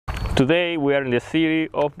Today we are in the city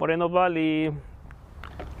of Moreno Valley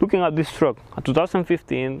looking at this truck, a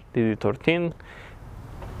 2015 DD13.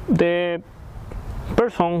 The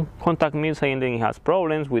person contacted me saying that he has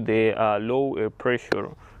problems with the low air pressure.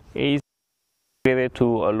 It's related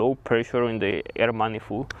to a low pressure in the air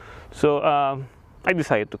manifold. So I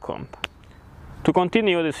decided to come to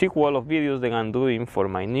continue the sequel of videos that I'm doing for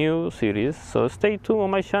my new series. So stay tuned on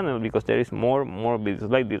my channel because there is more videos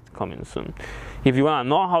like this coming soon. If you want to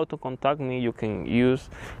know how to contact me, you can use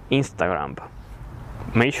Instagram.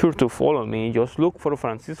 Make sure to follow me. Just look for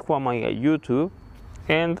franciscoamaya YouTube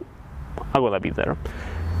and I'm gonna be there.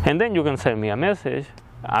 And then you can send me a message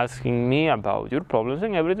asking me about your problems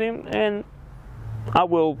and everything, and I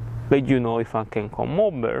will let you know if I can come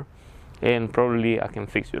over and probably I can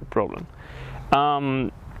fix your problem.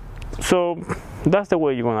 So that's the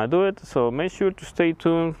way you're gonna do it. So make sure to stay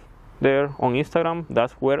tuned there on Instagram.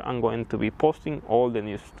 That's where I'm going to be posting all the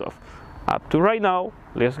new stuff. Up to right now,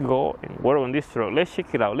 let's go and work on this truck. Let's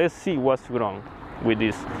check it out. Let's see what's wrong with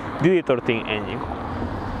this DD13 engine.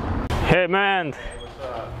 Hey man. What's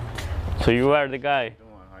up? So you are the guy.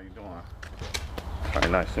 How you doing? All right,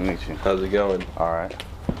 nice to meet you. How's it going? All right.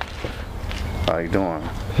 How you doing?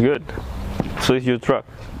 Good. So it's your truck?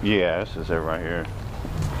 Yeah, this is it right here.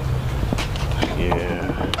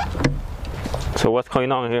 Yeah. So what's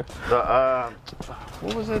going on here? The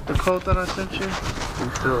what was it? The code that I sent you?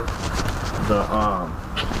 The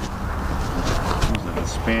what was it? The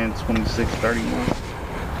span 2631.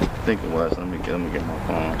 I think it was. Let me get my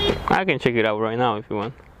phone. I can check it out right now if you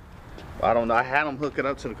want. I don't know. I had them hook it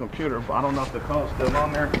up to the computer, but I don't know if the code's still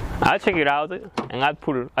on there. I'll check it out and I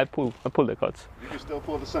pull the codes. You can still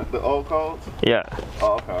pull the old codes? Yeah.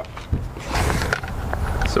 Oh, okay.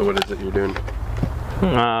 So what is it you're doing?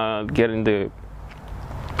 Getting the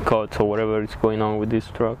codes or whatever is going on with this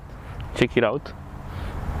truck. Check it out.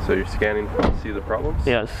 So you're scanning to see the problems?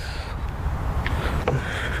 Yes.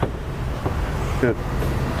 Good.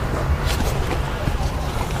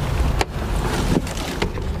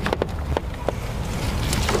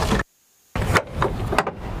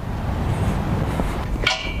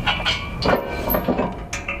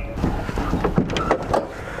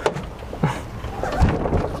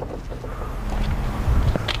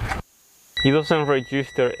 He doesn't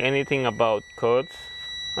register anything about codes,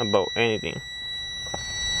 about anything.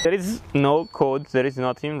 There is no codes, there is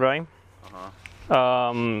nothing, right?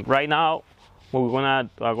 Right now, what we're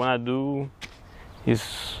gonna do is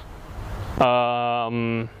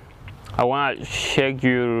I wanna check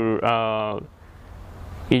your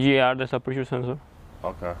EGR, the pressure sensor.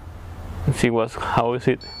 Okay. And see how is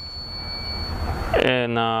it.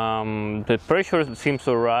 And the pressure seems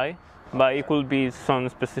alright. But it could be some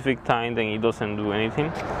specific time then it doesn't do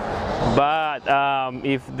anything. But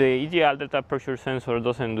if the EGR delta pressure sensor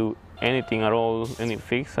doesn't do anything at all, any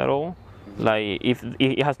fix at all, like if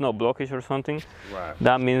it has no blockage or something, right,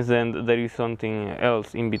 that means then there is something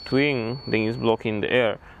else in between, then it's blocking the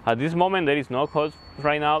air. At this moment there is no code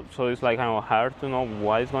right now, so it's like kind of hard to know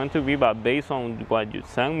what it's going to be, but based on what you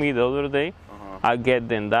sent me the other day, I get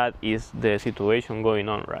then that is the situation going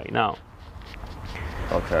on right now.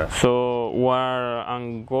 Okay. So what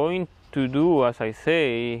I'm going to do, as I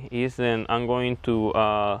say, is then I'm going to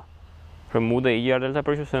remove the EGR delta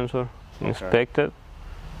pressure sensor, inspect it,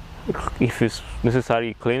 if it's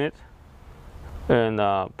necessary, clean it, and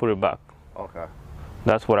put it back. Okay.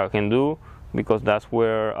 That's what I can do because that's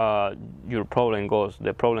where your problem goes.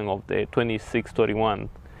 The problem of the 2631.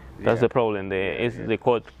 That's the problem. It's the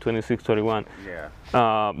code 2631. Yeah.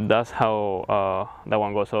 That's how that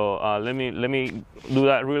one goes. So let me do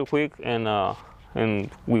that real quick, and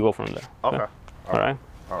we go from there. Okay. All right.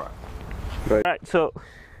 All right. All right. So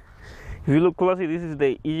if you look closely, this is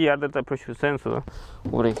the EGR delta pressure sensor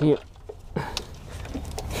over here.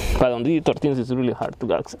 But on DD13 it's really hard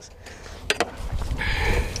to access.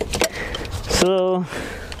 So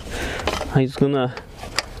I'm just gonna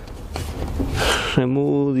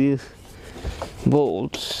remove these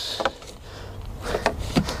bolts.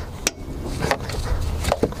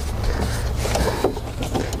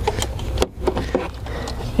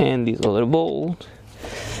 And this other bolt.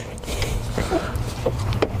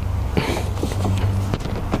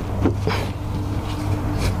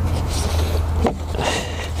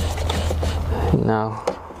 Now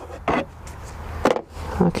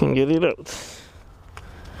I can get it out.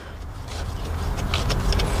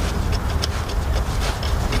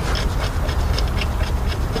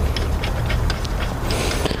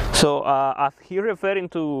 So are you referring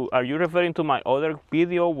to my other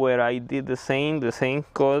video where I did the same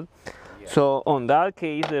code? Yeah. So on that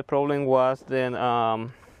case, the problem was then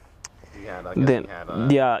You had, I guess then you had a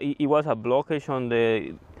yeah, it was a blockage on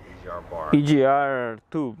the EGR bar. EGR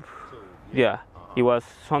tube. Yeah, Uh-huh. it was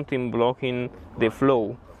something blocking the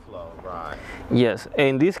flow. The flow, right. Yes,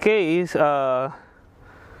 in this case,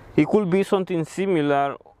 it could be something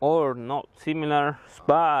similar or not similar,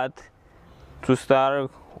 but to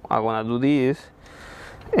start, I'm gonna do this,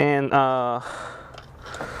 and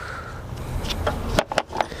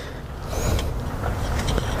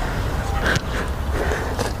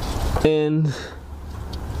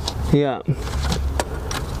yeah,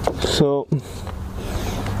 so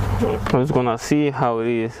I'm just gonna see how it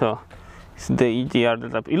is. So it's the EGR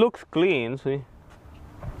that it looks clean. See,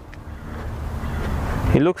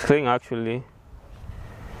 it looks clean actually.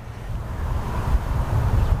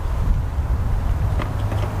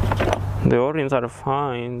 The O-rings are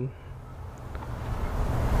fine.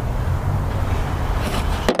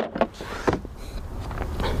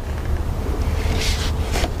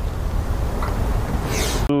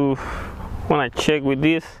 When I check with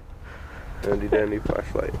this Handy dandy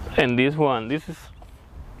flashlight. and this one, it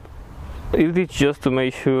is just to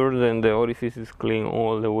make sure that the orifice is clean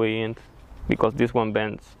all the way in, because this one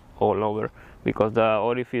bends all over, because the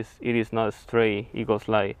orifice, it is not straight, it goes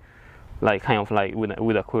like kind of like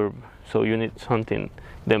with a curve, so you need something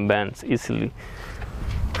that bends easily.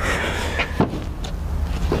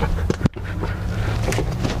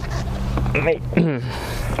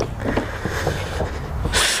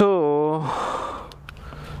 So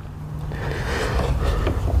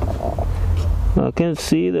I can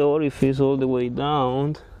see the orifice all the way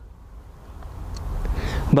down,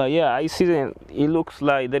 but yeah, I see that it looks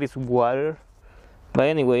like there is water. But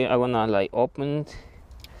anyway, I wanna like open it.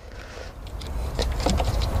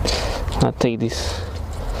 I'll take this.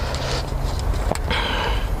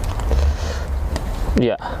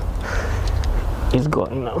 Yeah, it's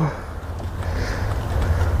going now.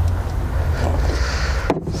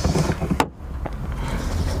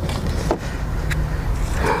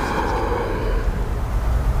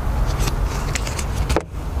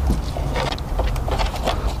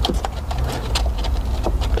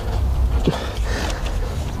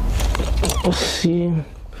 Let's see.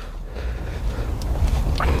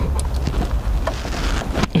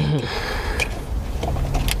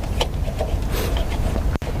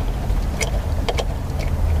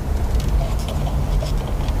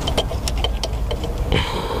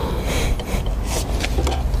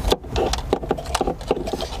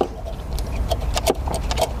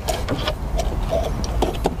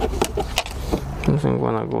 I'm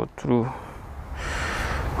gonna go through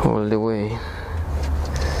all the way.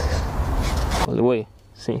 All the way.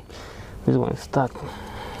 See, this one is stuck.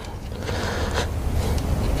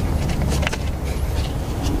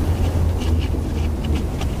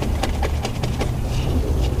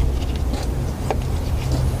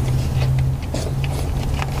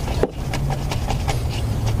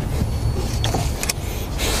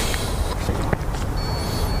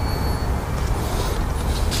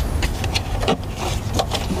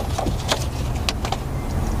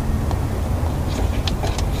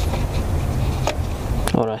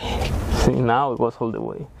 Alright, see, now it goes all the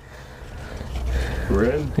way.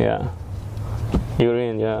 We're in. Yeah, you're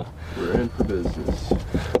in, yeah. We're in for business.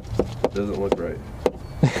 Doesn't look right.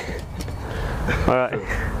 Alright,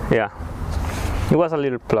 yeah. It was a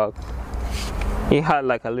little plug. It had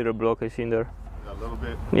like a little blockage in there. A little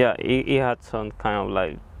bit. Yeah, it had some kind of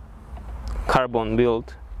like carbon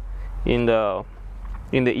built in the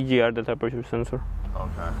EGR, the temperature sensor.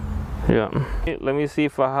 Okay. Yeah. Let me see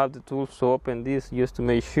if I have the tools to open this, just to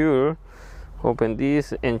make sure. Open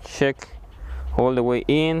this and check all the way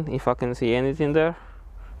in if I can see anything there,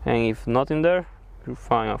 and if nothing there, you're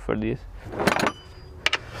fine after this.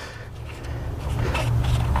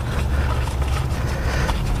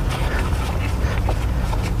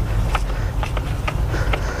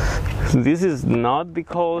 This is not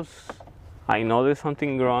because I know there's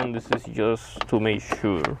something wrong, this is just to make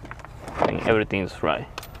sure everything's right.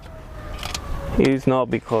 It is not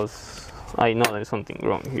because I know there's something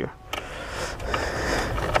wrong here.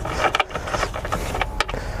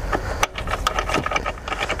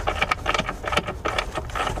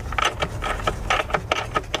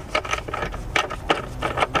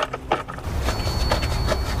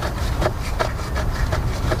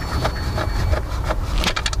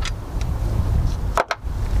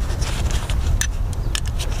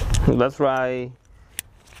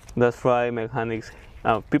 That's right, mechanics.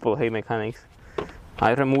 People hate mechanics.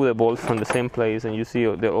 I remove the bolts from the same place, and you see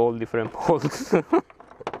they're all different bolts.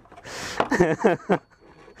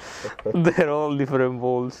 They're all different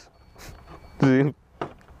bolts. See?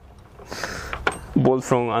 Bolts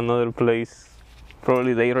from another place.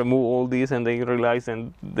 probably they remove all this and they realized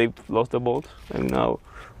and they lost the bolts, and now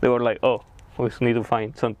they were like, oh, we just need to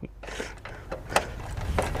find something.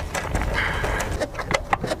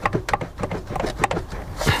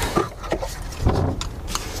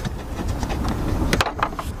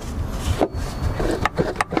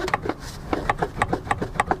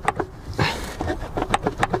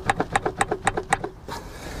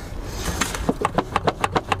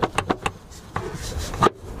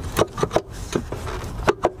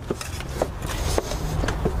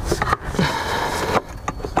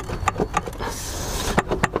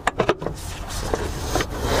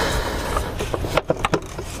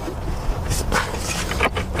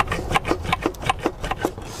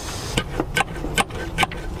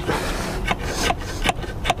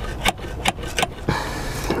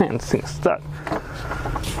 And things stuck.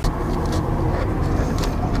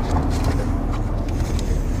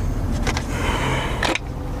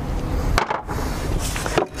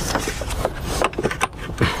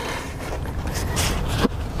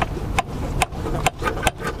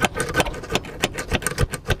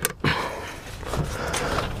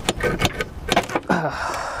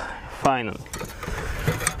 Finally.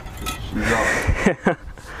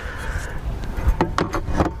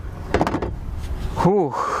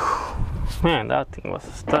 Whew. Man, that thing was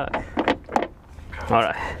stuck.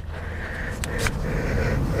 Alright.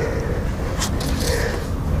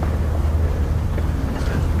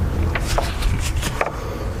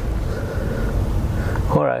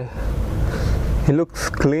 Alright. It looks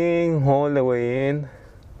clean all the way in.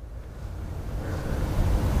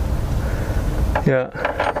 Yeah.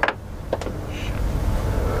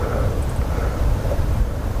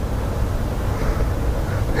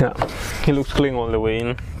 Yeah, it looks clean all the way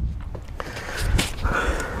in.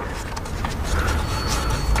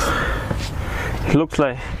 It looks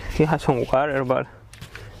like it has some water, but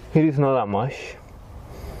it is not that much.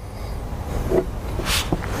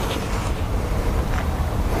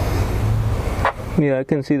 Yeah, I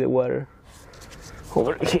can see the water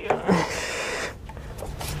over here.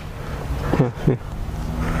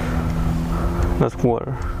 That's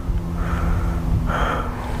water.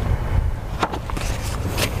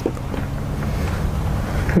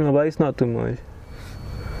 No, but it's not too much.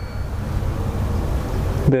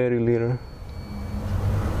 Very little.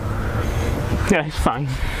 Yeah, it's fine.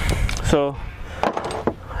 So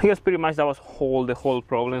I guess pretty much that was the whole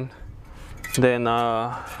problem. Then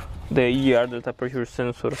the ER delta pressure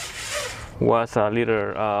sensor was a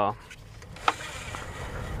little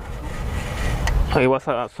it was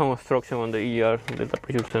some obstruction on the ER delta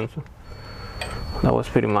pressure sensor. That was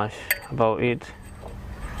pretty much about it.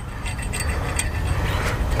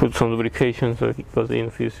 Put some lubrication so it goes in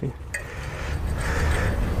fusing.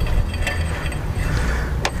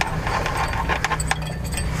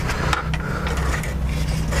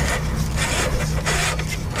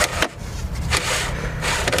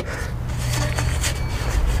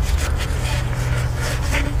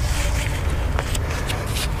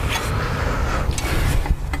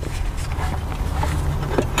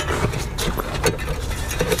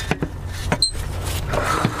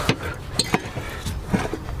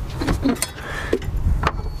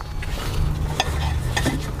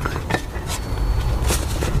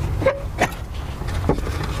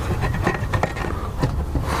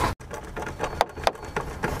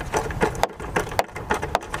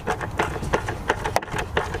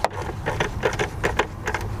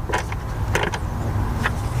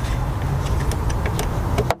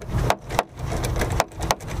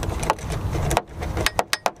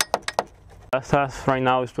 Task right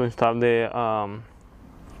now is to install the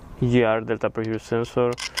EGR delta pressure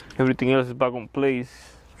sensor. Everything else is back on place,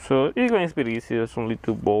 so it's going to be easy. There's only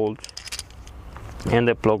 2 bolts and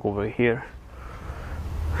the plug over here.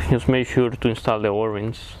 Just make sure to install the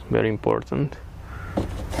O-rings, very important.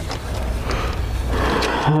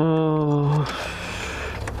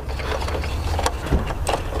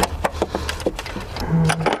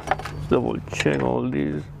 Double check all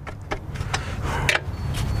these.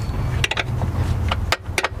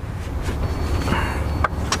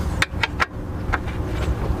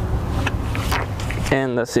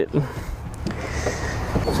 And that's it.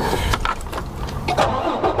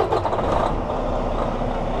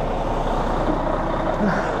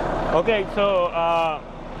 Okay, so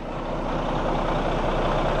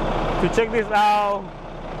to check this out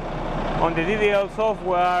on the DDL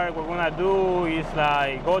software, what we're gonna do is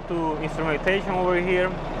like go to instrumentation over here,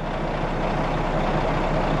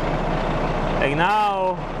 and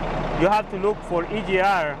now you have to look for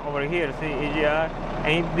EGR over here. See EGR,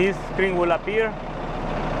 and this screen will appear.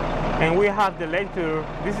 And we have the lecture.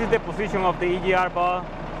 This is the position of the EGR ball.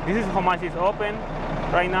 this is how much is open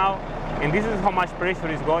right now, and this is how much pressure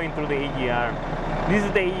is going through the EGR. This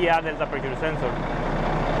is the EGR delta pressure sensor.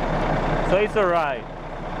 So it's alright.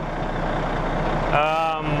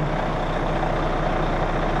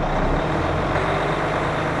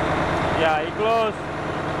 Yeah, it closed.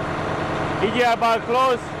 EGR valve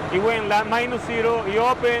closed. It went like -0. It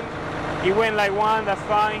opened. It went like 1. That's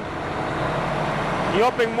fine. It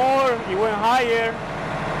opened more. It went higher.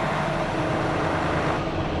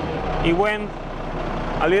 It went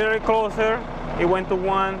a little closer. It went to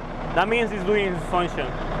 1. That means it's doing its function.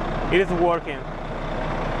 It is working.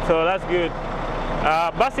 So that's good.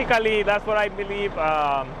 Basically, that's what I believe.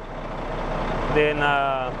 Then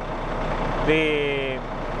the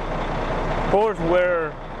cores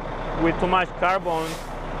were with too much carbon,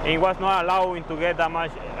 and it was not allowing to get that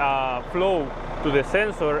much flow to the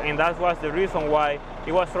sensor, and that was the reason why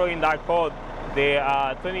it was throwing that code. The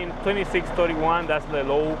 2631, that's the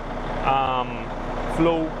low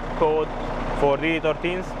flow code for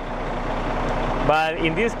DD13s. But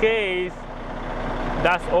in this case,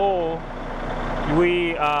 that's all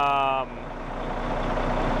we are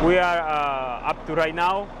up to right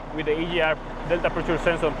now with the EGR delta pressure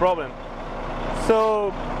sensor problem.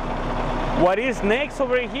 So what is next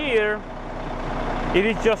over here, it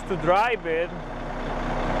is just to drive it.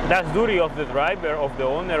 That's duty of the driver, of the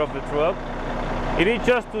owner of the truck. It is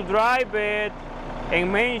just to drive it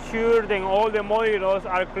and make sure that all the monitors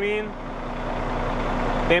are clean.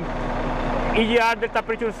 The EGR delta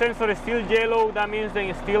pressure sensor is still yellow, that means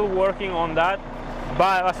they're still working on that.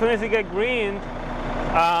 But as soon as it gets green,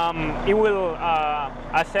 it will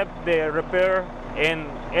accept the repair and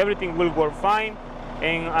everything will work fine.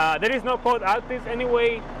 And there is no code outage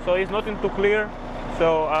anyway, so it's nothing to clear.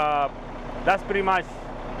 So that's pretty much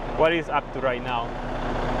what is up to right now.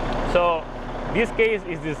 So this case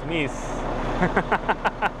is dismissed.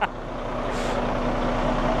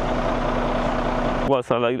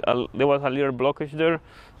 There was a little blockage there,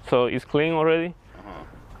 so it's clean already.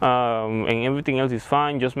 And everything else is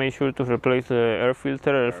fine. Just make sure to replace the air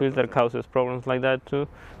filter. Air filter causes problems like that too.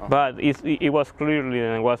 But it was clearly,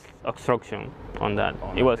 there was obstruction on that.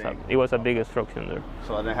 It was a big obstruction there.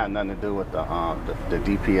 So it didn't have nothing to do with the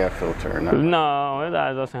DPF filter? No,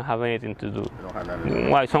 that doesn't have anything to do. It don't have nothing to do.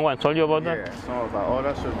 Why? Someone told you about that? Yeah, someone was like, oh,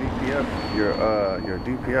 that's your DPF. Your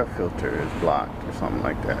DPF filter is blocked or something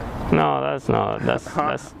like that. No, that's not.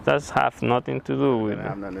 That's have nothing to do with it. It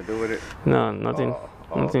have nothing to do with it? No, nothing.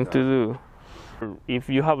 Nothing to do. If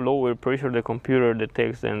you have lower pressure, the computer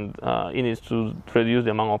detects and it needs to reduce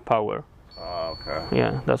the amount of power. Okay.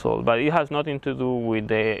 Yeah, that's all. But it has nothing to do with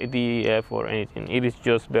the DEF or anything. It is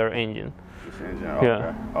just bare engine. Just engine. Okay.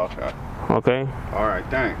 Yeah. Okay. Okay. All right.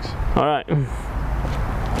 Thanks. All right.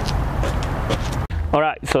 All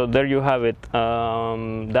right. So there you have it.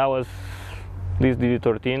 That was this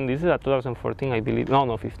DD13. This is a 2014, I believe.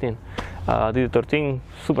 No, 15. DD13,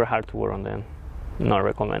 super hard to work on them. Not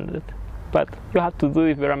recommended, but you have to do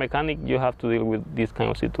it. If you're a mechanic, you have to deal with this kind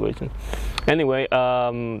of situation. Anyway,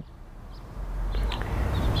 I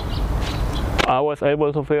was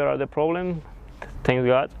able to figure out the problem, thank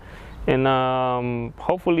God, and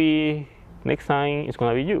hopefully next time it's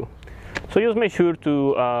gonna be you. So just make sure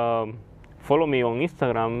to follow me on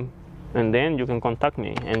Instagram, and then you can contact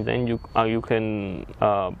me, and then you can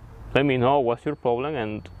let me know what's your problem,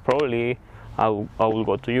 and probably I will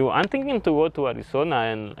go to you. I'm thinking to go to Arizona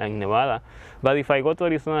and Nevada, but if I go to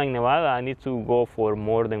Arizona and Nevada, I need to go for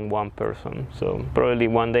more than one person. So probably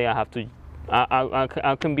one day I have to,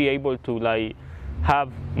 I can be able to like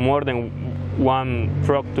have more than one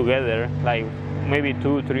truck together, like maybe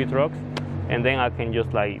 2-3 trucks, and then I can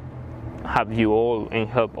just like have you all and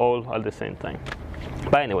help all at the same time.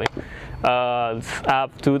 But anyway,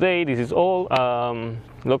 up today, this is all.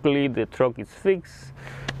 Luckily the truck is fixed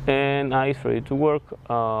and it's ready to work.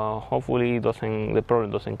 Hopefully the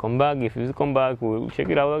problem doesn't come back. If it come back, we'll check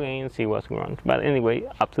it out again, see what's wrong. But anyway,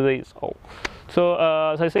 up to date is all. So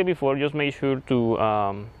as I said before, just make sure to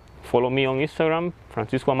follow me on Instagram,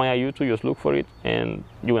 franciscoamaya YouTube. Just look for it and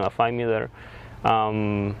you're gonna find me there.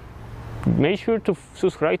 Make sure to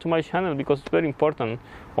subscribe to my channel because it's very important.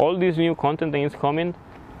 All this new content that is coming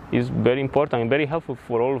is very important and very helpful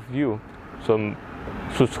for all of you. So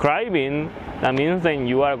subscribing, that means then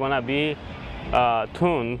you are gonna be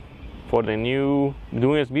tuned for the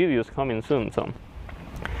newest videos coming soon. So,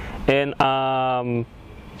 and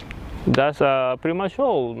that's pretty much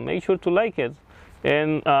all. Make sure to like it,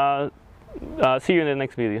 and see you in the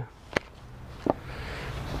next video.